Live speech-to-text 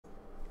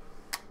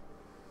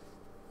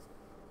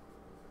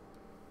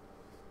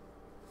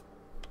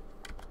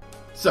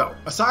So,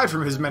 aside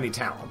from his many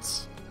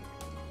talents,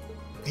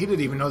 he didn't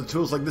even know that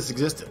tools like this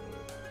existed.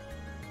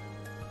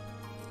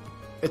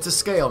 It's a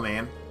scale,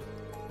 man.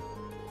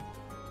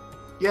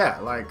 Yeah,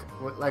 like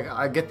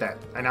I get that.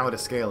 I know what a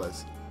scale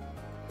is.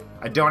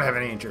 I don't have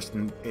any interest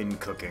in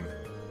cooking.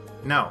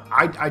 No,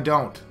 I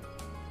don't.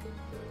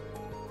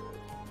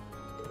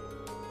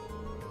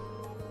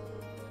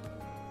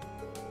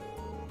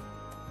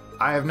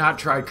 I have not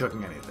tried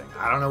cooking anything.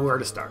 I don't know where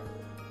to start.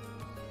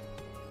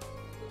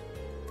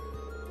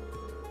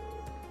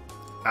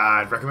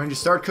 I'd recommend you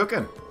start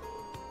cooking.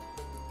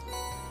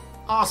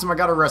 Awesome, I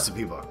got a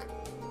recipe book.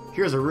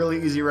 Here's a really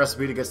easy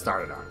recipe to get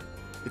started on.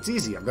 It's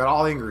easy, I've got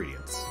all the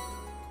ingredients.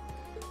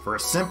 For a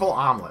simple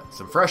omelet,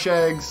 some fresh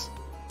eggs,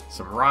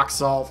 some rock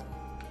salt.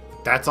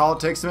 That's all it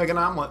takes to make an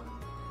omelet.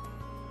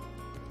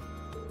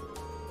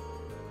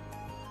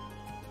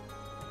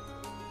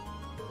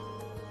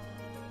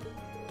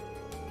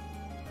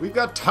 We've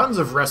got tons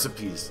of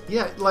recipes.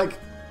 Yeah, like...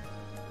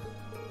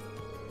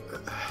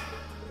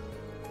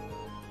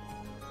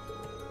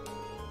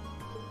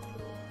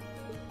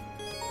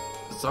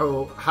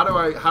 So, how do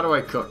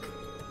I cook?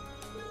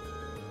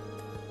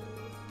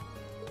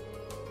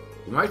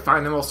 You might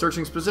find them while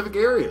searching specific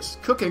areas,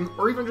 cooking,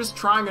 or even just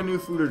trying a new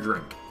food or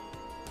drink.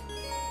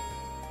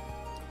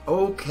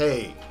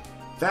 Okay,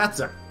 that's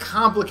a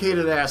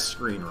complicated-ass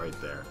screen right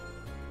there.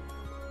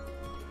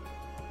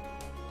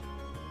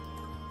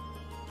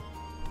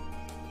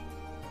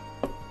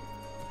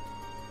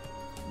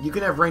 You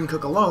can have Rain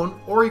cook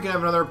alone, or you can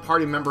have another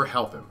party member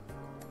help him.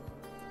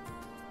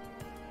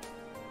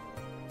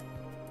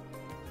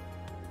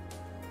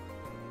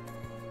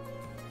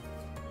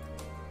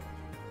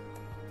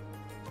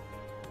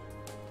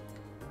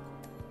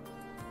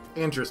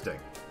 Interesting.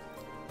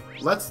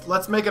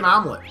 Let's make an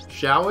omelet,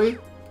 shall we?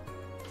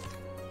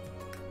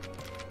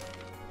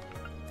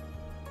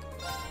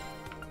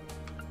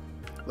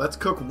 Let's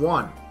cook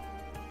one.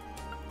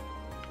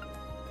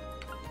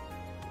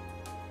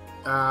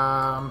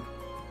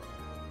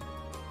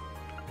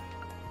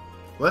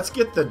 Let's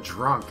get the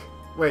drunk.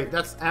 Wait,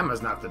 that's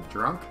Emma's not the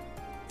drunk.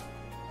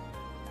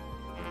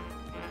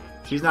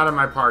 She's not in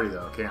my party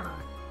though, can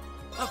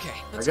I? Okay.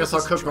 I guess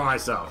I'll cook by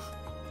myself.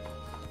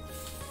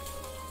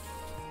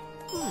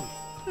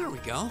 There we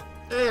go.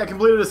 Hey, I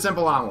completed a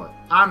simple omelet.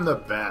 I'm the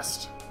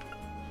best.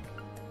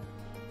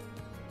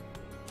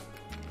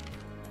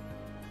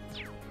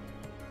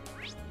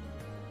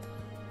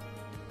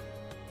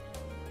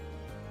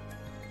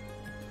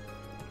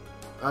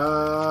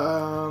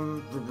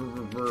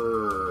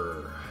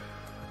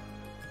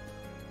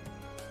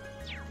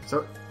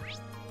 So,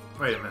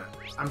 wait a minute.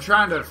 I'm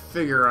trying to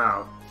figure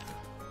out.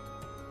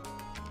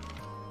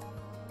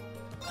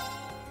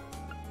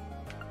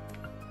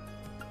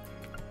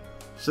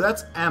 So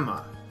that's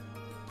Emma.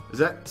 Is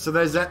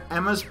that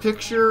Emma's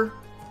picture?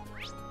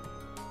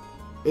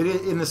 It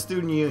is in the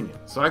student union.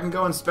 So I can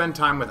go and spend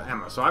time with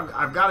Emma. So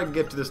I've got to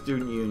get to the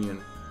student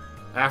union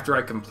after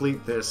I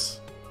complete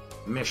this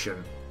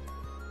mission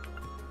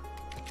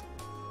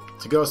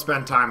to go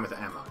spend time with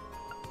Emma.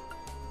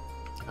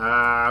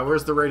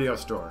 Where's the radio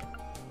store?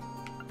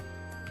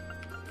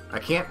 I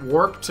can't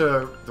warp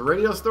to the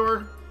radio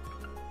store?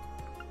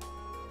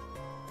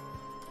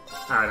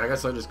 Alright, I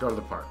guess I'll just go to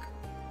the park.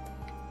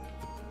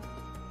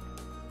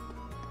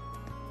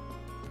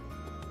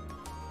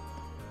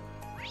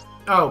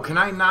 Oh, can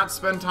I not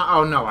spend time?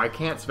 Oh, no, I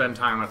can't spend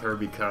time with her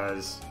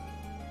because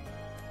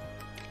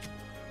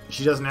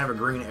she doesn't have a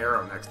green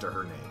arrow next to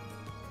her name.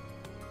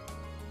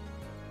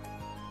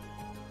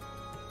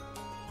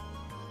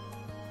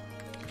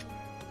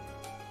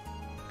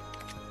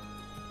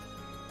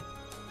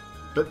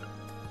 But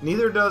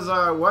neither does,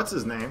 what's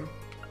his name?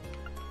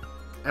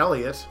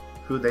 Elliot,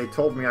 who they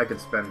told me I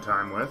could spend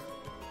time with.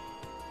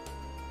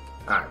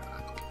 Alright.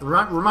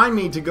 Remind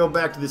me to go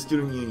back to the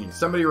student union.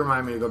 Somebody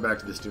remind me to go back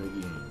to the student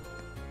union.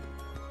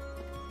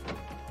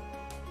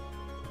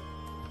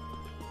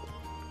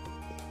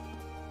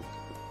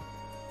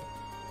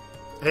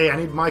 Hey, I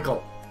need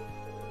Michael.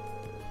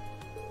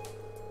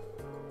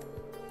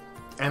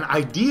 And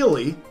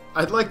ideally,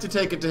 I'd like to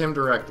take it to him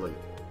directly.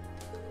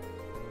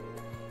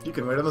 You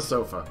can wait on the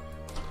sofa.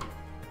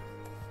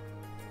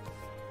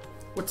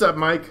 What's up,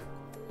 Mike?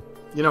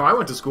 You know, I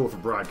went to school for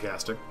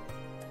broadcasting.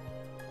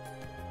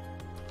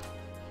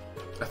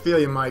 I feel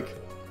you, Mike.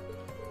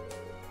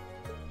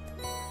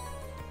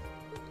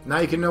 Now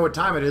you can know what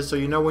time it is so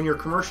you know when your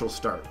commercials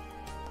start.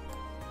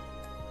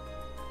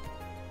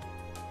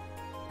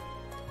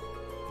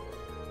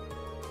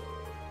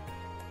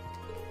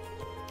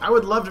 I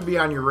would love to be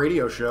on your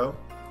radio show.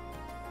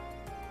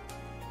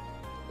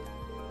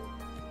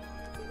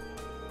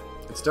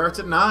 It starts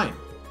at 9.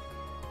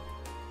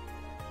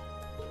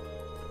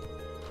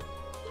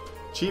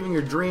 Achieving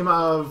your dream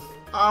of...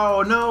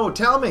 Oh, no,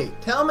 tell me.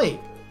 Tell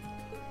me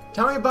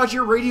about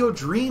your radio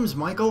dreams,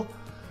 Michael.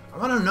 I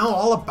want to know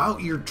all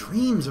about your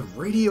dreams of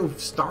radio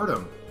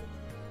stardom.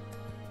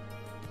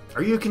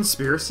 Are you a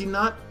conspiracy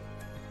nut?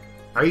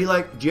 Are you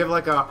like... Do you have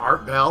like a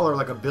Art Bell or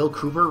like a Bill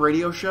Cooper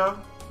radio show?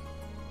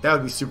 That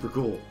would be super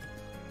cool.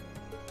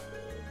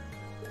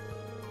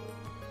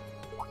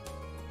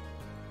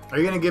 Are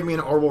you going to give me an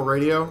orbital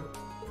radio?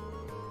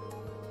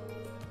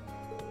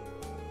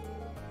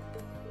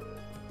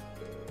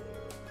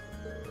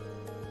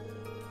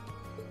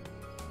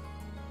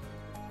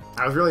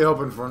 I was really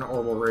hoping for an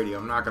orbital radio,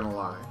 I'm not going to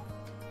lie.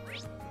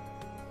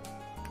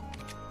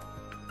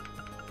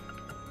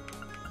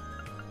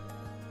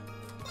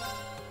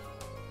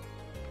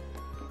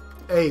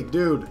 Hey,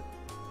 dude.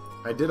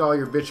 I did all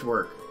your bitch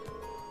work.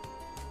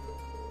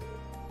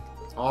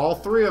 All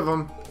 3 of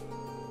them.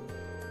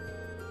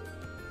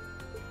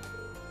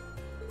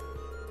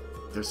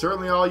 They're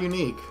certainly all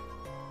unique.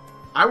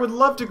 I would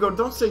love to go...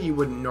 Don't say you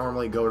wouldn't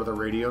normally go to the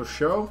radio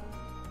show.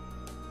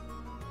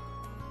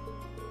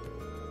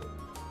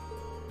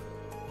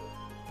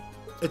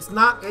 It's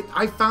not...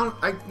 It's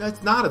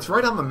not. It's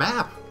right on the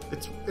map.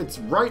 It's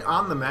right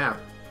on the map.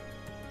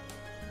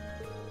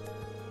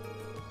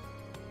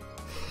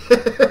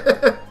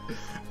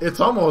 It's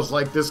almost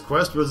like this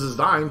quest was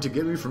designed to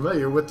get me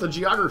familiar with the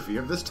geography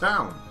of this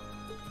town.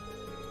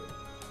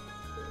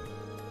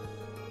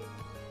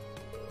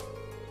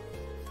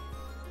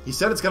 He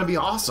said it's going to be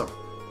awesome.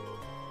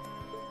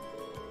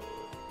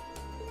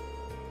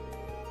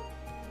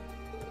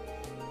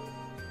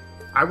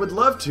 I would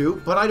love to,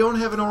 but I don't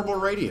have an orbital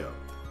radio.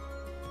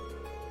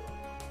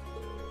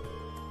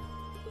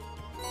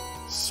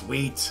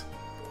 Sweet.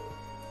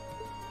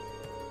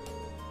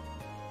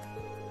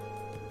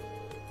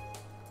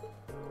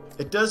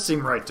 It does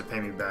seem right to pay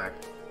me back.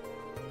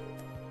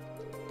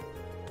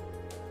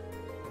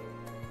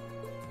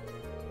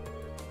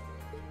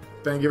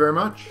 Thank you very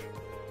much.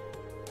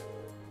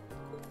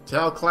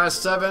 Tell Class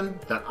 7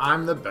 that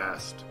I'm the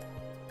best.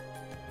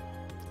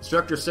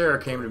 Instructor Sarah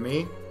came to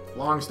me.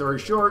 Long story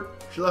short,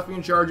 she left me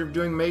in charge of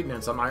doing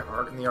maintenance on my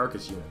Arc and the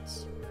Arcus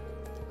units.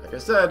 Like I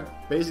said,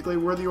 basically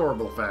we're the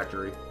orbital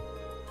factory.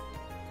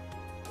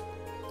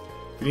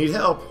 If you need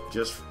help,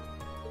 just...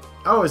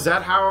 Oh, is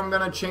that how I'm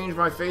going to change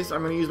my face?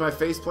 I'm going to use my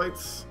face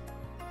plates?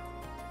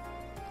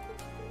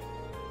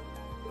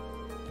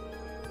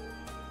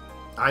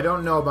 I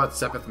don't know about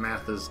Sepith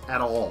Mathas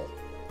at all.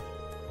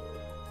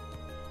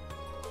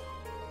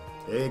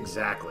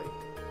 Exactly.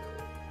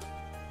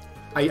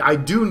 I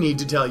do need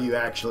to tell you,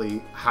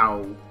 actually,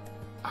 how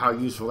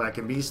useful that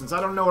can be, since I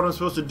don't know what I'm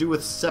supposed to do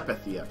with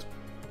Sepith yet.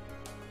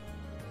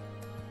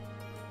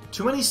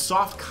 Too many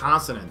soft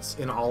consonants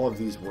in all of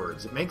these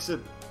words. It makes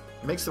them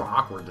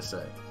awkward to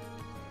say.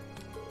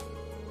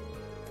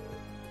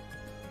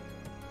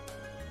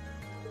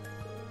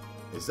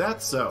 Is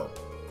that so?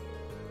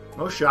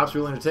 Most shops are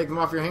willing to take them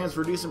off your hands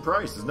for a decent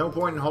price. There's no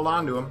point in holding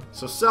on to them,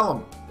 so sell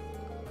them.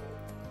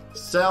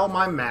 Sell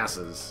my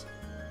masses.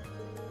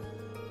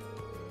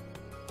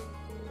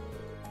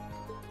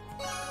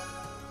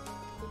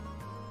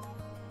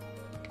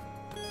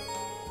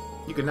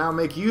 You can now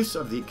make use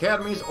of the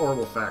Academy's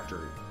Orbital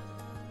Factory.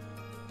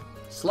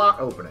 Slot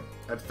opening.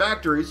 At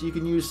factories, you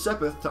can use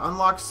Sepith to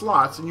unlock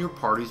slots in your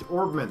party's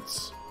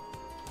orbments.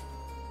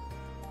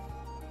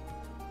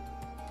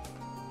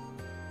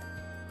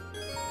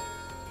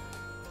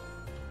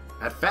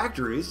 At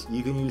factories,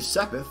 you can use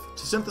Sepith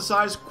to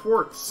synthesize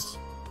quartz.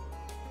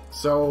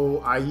 So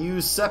I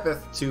use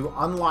Sepith to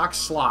unlock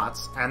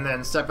slots, and then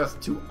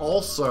Sepith to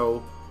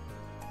also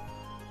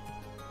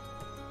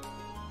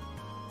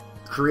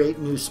create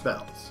new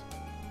spells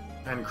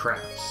and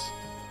crafts.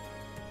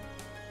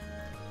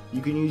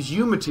 You can use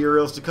U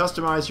materials to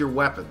customize your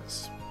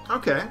weapons.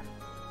 Okay.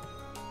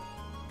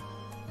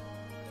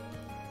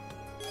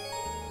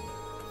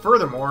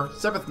 Furthermore,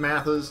 Sepith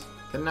Mathas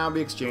can now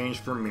be exchanged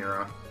for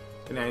Mira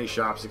in any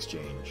shop's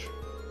exchange.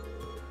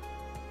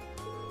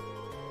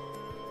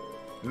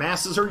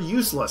 Masses are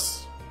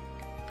useless.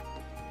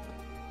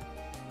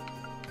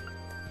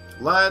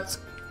 Let's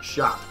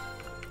shop.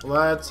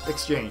 Let's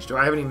exchange. Do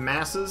I have any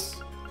masses?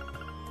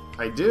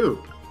 I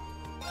do.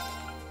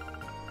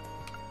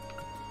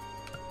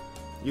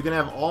 You can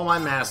have all my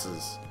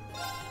masses.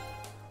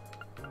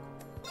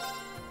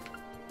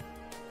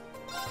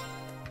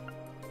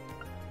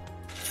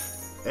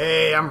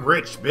 Hey, I'm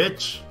rich,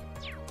 bitch.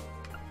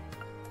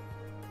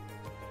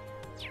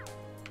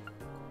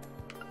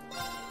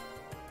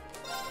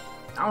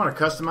 I want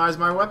to customize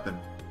my weapon.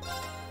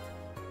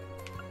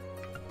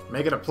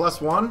 Make it a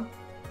 +1?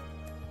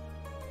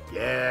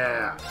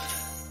 Yeah.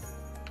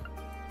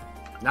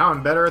 Now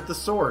I'm better at the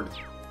sword.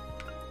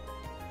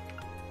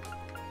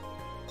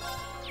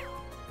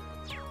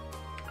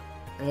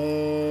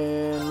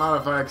 And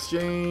modify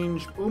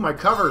exchange. Ooh, my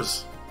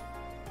covers.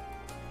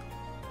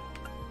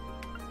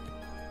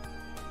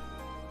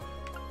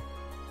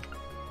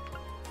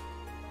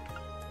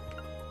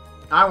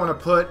 I want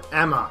to put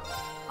Emma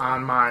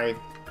on my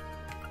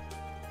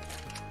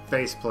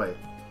faceplate.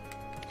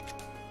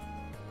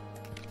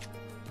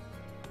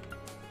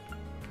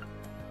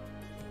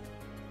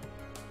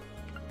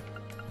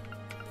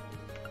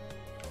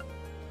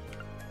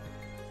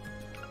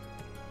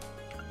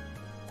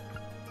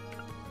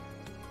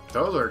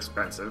 Those are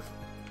expensive.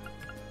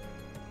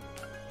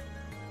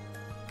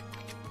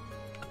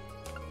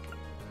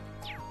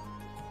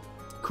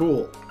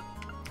 Cool.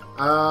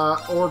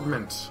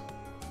 Orbment.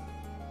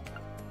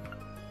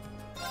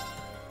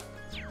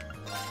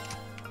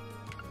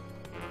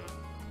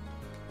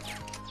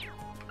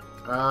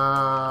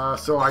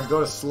 So I go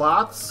to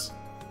slots.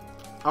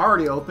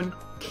 Already opened.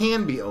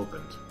 Can be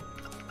opened.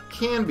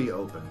 Can be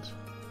opened.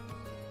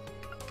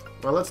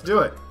 Well, let's do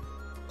it.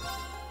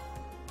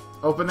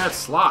 Open that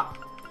slot.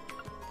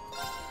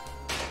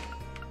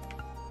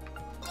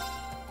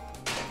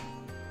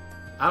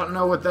 I don't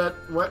know what that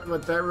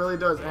really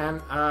does,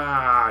 and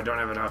I don't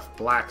have enough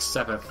black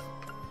sepith.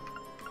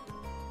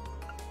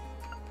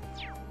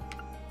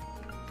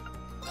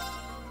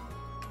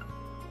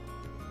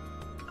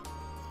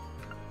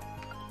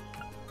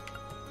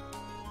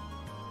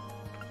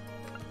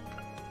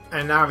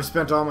 And now I've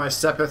spent all my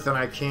sepith and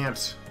I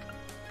can't.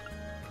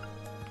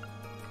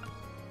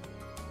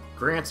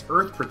 Grants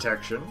earth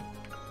protection.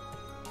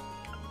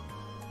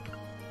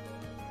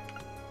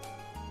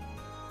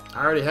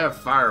 I already have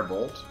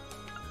firebolt.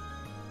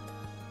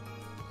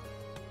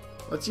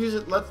 Let's use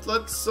it.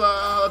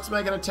 Let's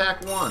make an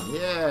attack 1.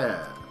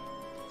 Yeah.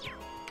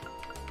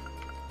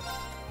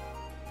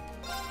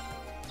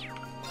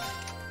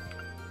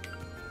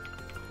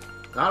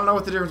 I don't know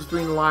what the difference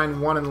between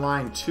line 1 and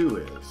line 2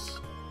 is.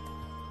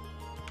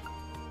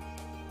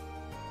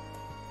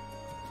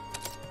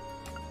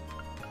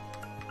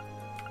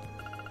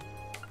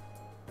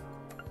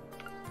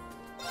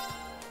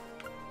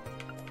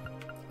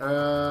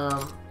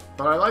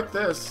 But I like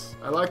this.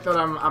 I like that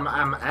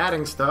I'm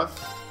adding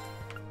stuff.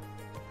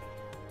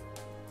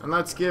 And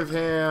let's give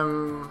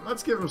him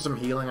some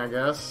healing, I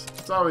guess.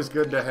 It's always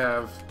good to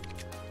have.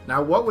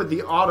 Now, what would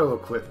the auto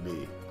equip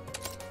be?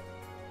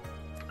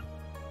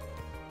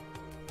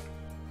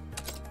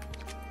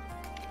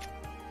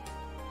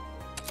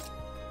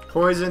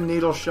 Poison,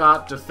 needle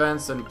shot,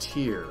 defense, and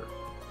tier.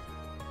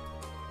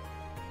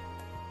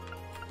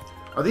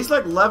 Are these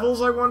like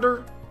levels, I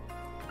wonder?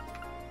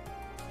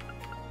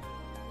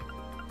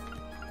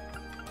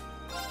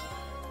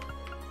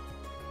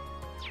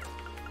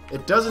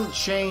 It doesn't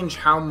change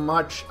how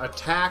much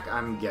attack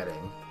I'm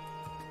getting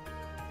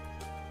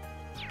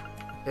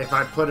if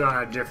I put it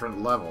on a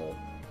different level.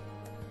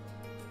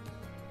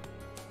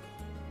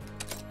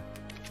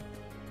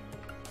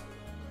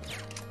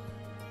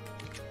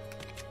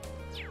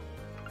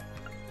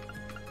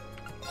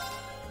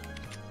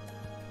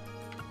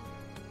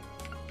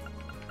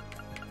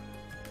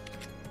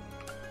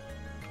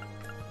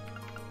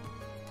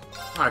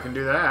 I can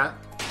do that.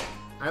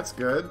 That's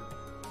good.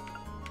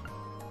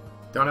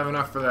 Don't have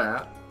enough for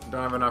that.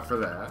 Don't have enough for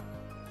that.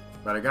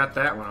 But I got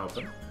that one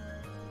open.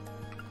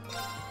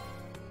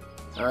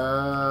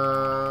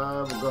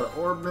 We'll go to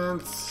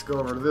Orbments, go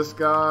over to this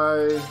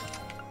guy,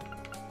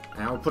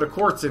 and we'll put a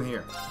quartz in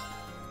here.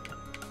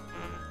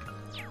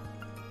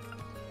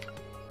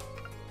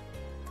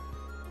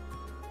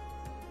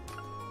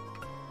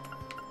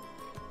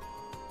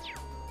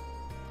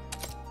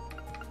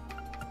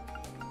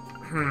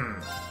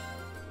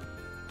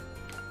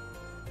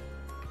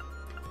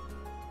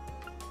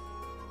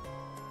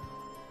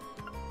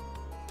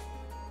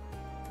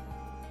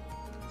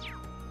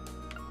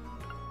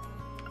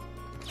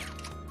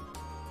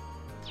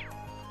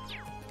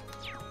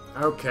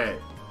 Okay,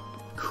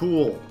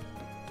 cool.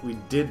 We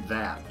did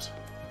that.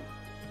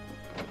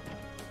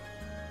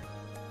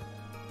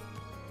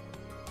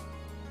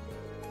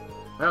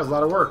 That was a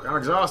lot of work. I'm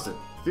exhausted.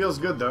 Feels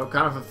good though,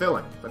 kind of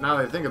fulfilling. But now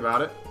that I think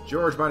about it,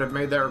 George might have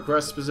made that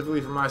request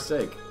specifically for my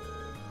sake.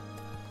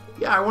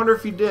 Yeah, I wonder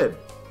if he did.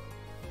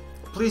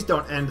 Please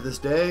don't end this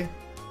day.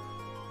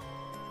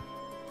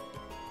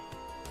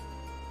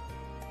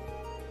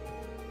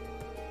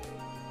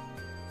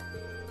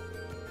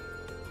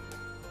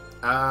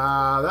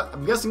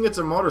 I'm guessing it's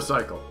a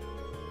motorcycle.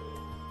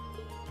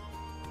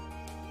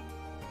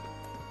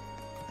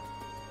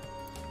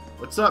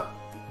 What's up,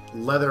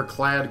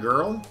 leather-clad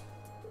girl?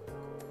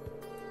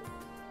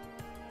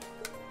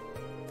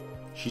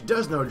 She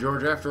does know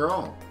George after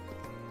all.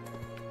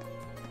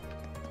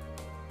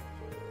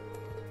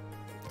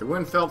 The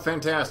wind felt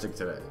fantastic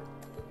today.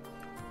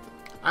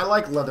 I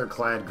like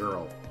leather-clad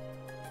girl.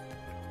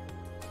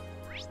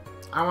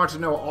 I want to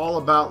know all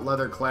about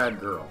leather-clad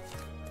girl.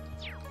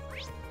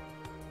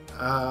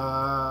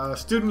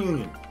 Student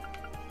union.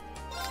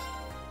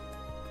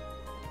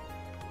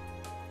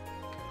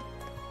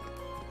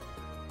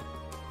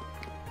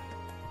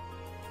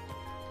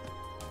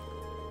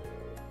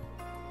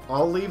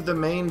 I'll leave the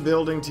main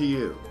building to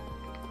you.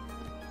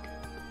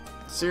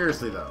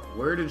 Seriously though,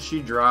 where did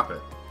she drop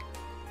it?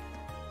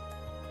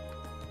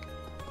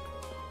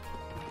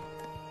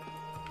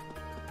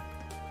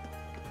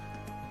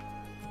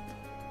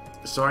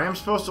 So I am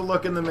supposed to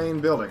look in the main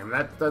building, and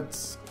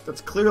that's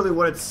clearly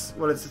what it's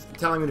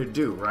telling me to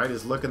do, right?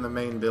 Is look in the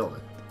main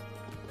building.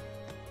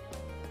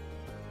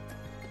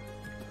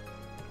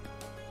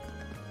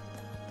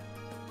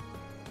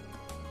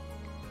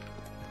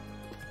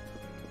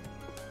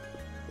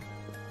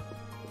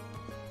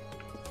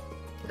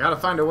 I gotta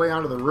find a way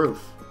onto the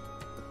roof.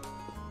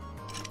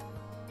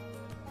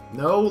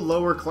 No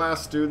lower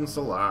class students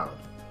allowed.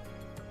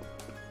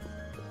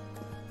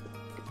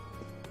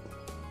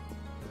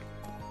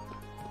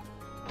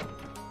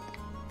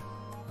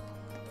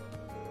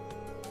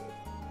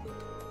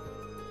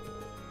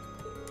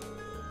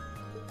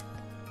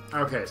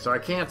 Okay, so I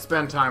can't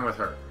spend time with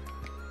her.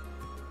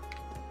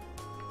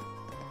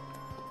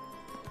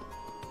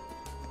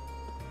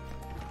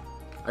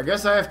 I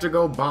guess I have to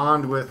go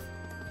bond with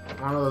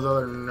one of those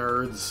other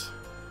nerds.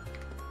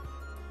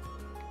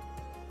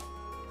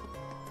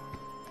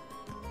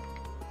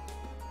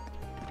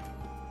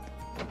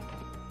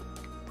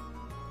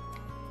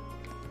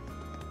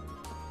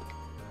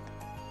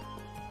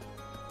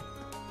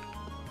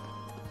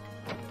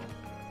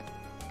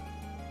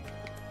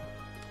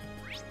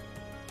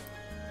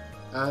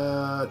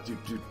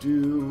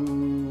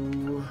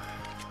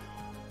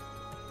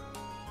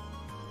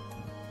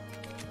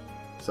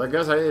 So I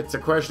guess it's a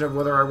question of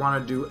whether I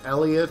want to do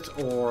Elliot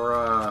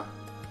or,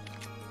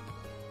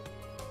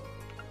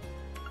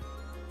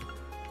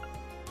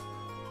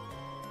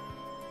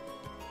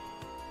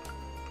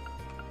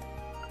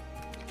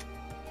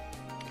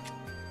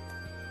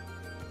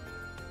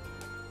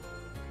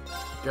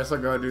 guess I'll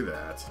go do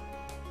that.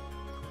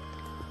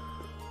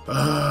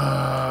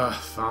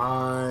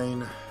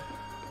 Fine.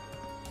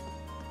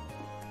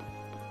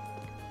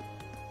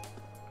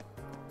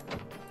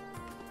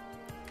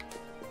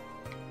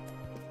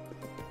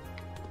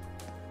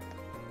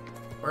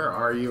 Where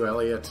are you,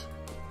 Elliot?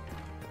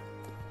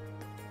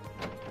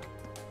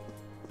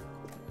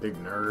 Big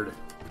nerd.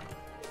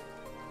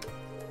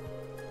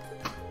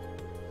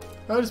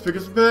 I'll just pick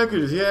up some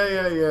packages.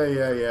 Yeah.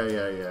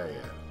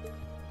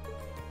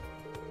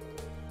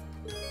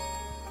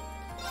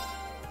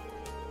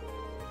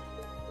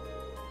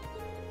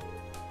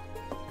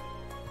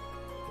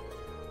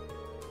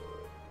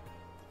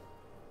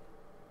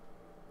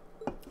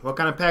 What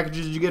kind of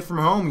packages did you get from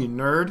home, you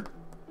nerd?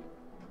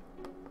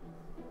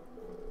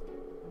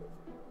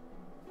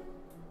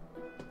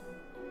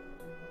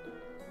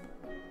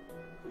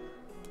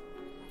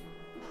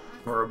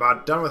 We're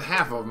about done with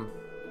half of them.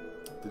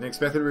 Didn't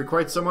expect there to be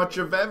quite so much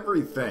of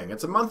everything.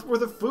 It's a month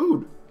worth of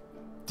food.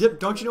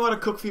 Don't you know how to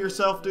cook for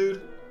yourself,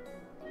 dude?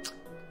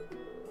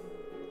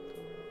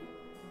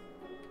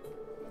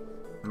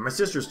 My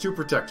sister's too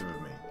protective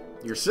of me.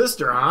 Your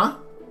sister, huh?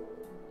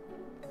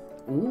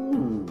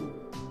 Ooh.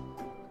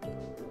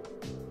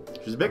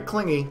 She's a bit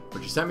clingy,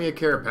 but she sent me a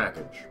care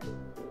package.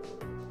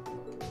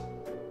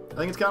 I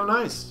think it's kind of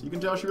nice. You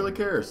can tell she really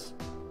cares.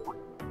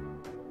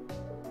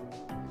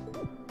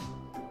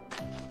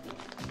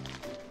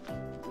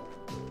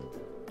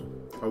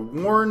 A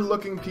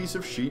worn-looking piece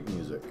of sheet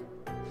music.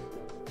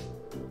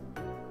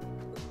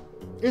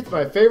 It's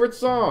my favorite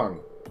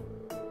song.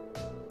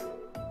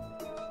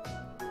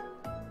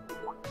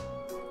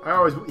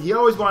 He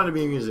always wanted to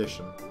be a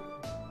musician.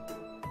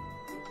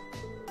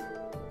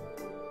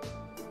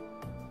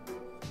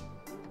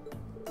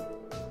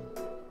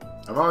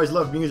 I've always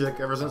loved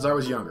music ever since I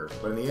was younger,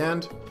 but in the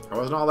end, I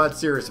wasn't all that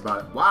serious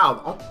about it.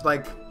 Wow,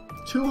 like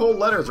 2 whole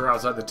letters are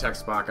outside the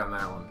text box on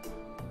that one.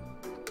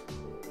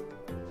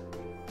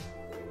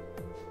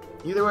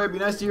 Either way, it'd be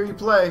nice to hear you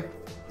play.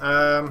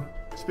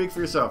 Speak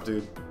for yourself,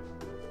 dude.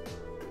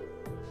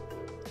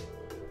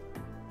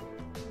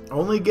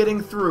 Only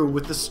getting through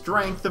with the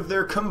strength of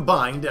their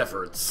combined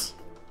efforts.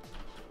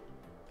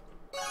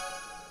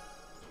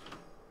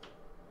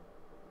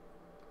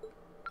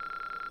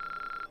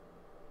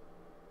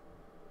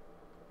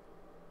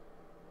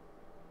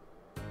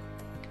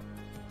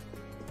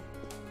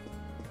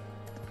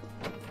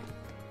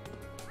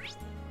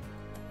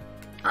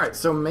 Alright,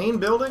 so main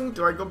building?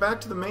 Do I go back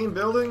to the main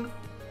building?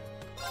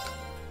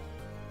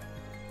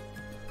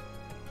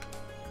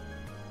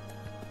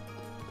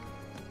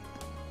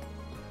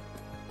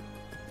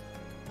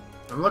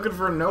 I'm looking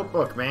for a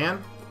notebook,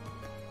 man.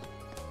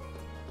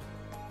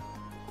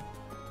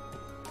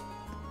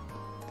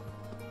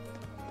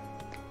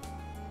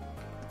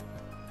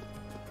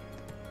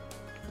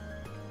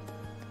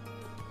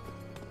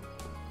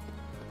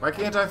 Why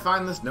can't I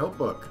find this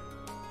notebook?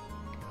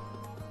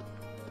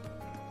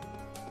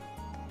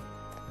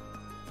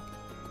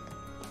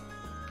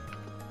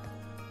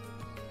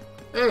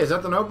 Hey, is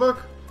that the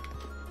notebook?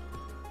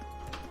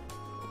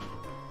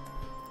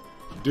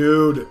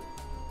 Dude.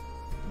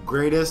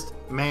 Greatest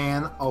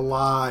man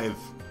alive.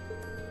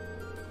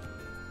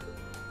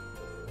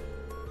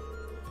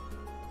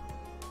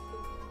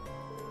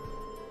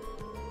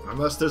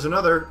 Unless there's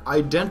another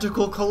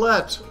identical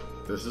Colette.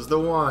 This is the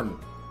one.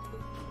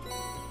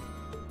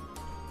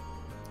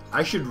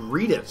 I should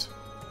read it.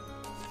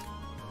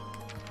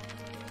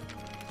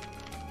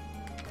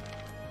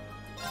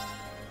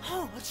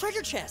 Oh, a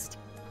treasure chest.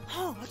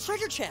 Oh, a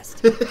treasure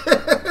chest. He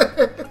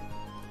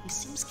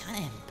seems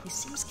kind of...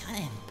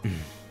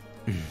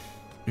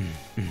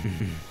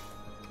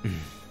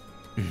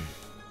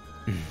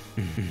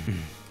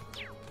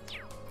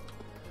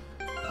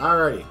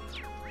 Alrighty.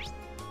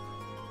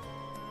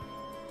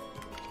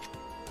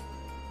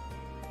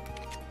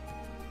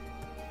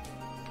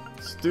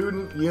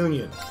 Student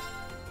Union.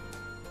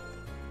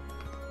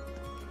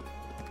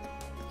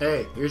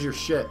 Hey, here's your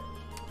shit.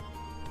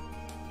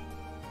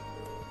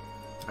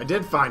 I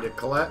did find it,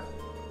 Colette.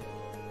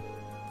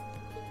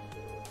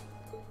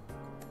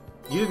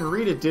 You didn't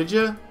read it, did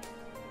you?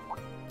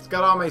 It's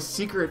got all my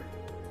secret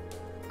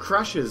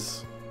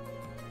crushes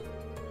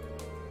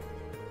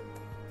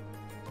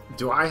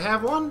Do I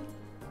have one?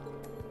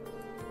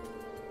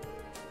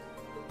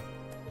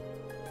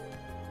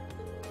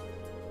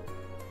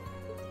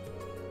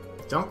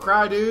 Don't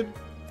cry, dude.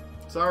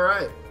 It's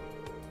alright.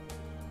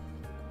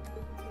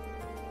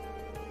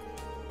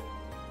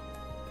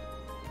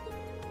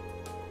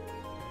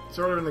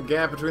 Sort of in the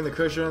gap between the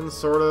cushions,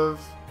 sort of.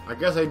 I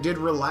guess I did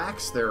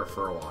relax there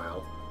for a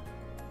while.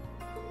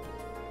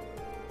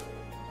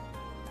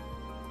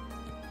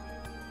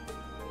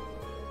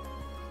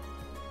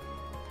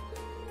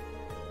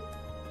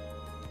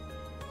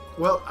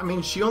 Well, I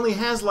mean, she only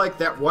has, like,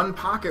 that one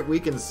pocket we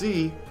can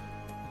see.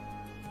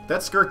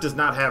 That skirt does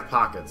not have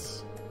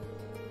pockets.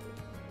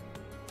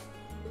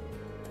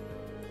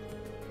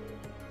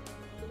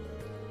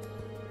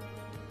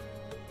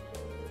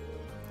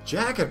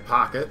 Jacket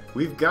pocket?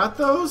 We've got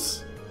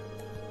those?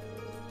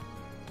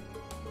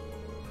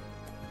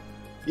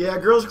 Yeah,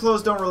 girls'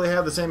 clothes don't really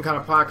have the same kind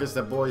of pockets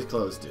that boys'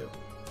 clothes do.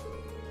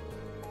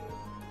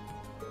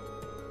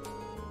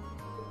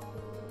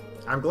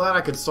 I'm glad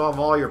I could solve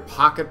all your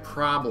pocket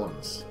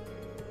problems.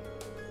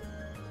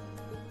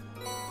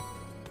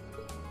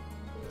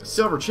 A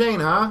silver chain,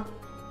 huh?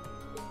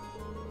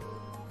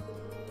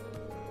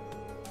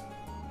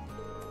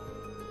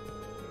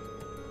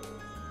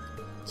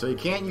 So you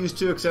can't use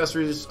two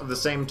accessories of the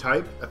same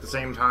type at the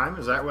same time?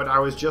 Is that what I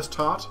was just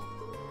taught?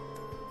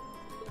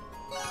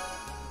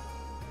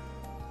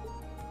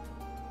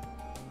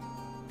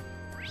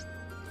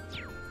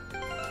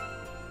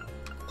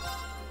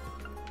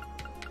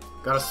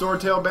 Got a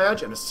swordtail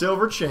badge and a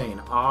silver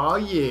chain. Aw,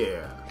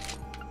 yeah.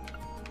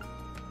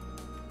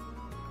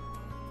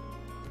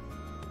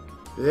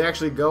 Do they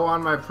actually go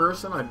on my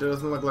person? It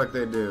doesn't look like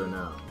they do,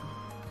 no.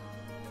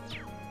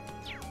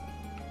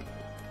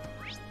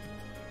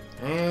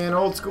 And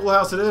old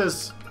schoolhouse it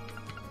is.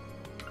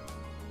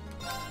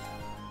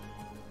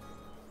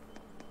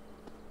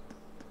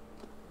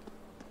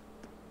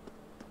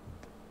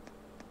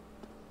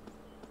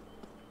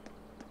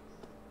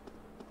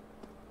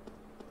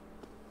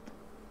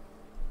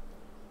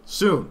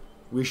 Soon,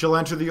 we shall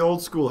enter the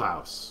old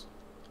schoolhouse.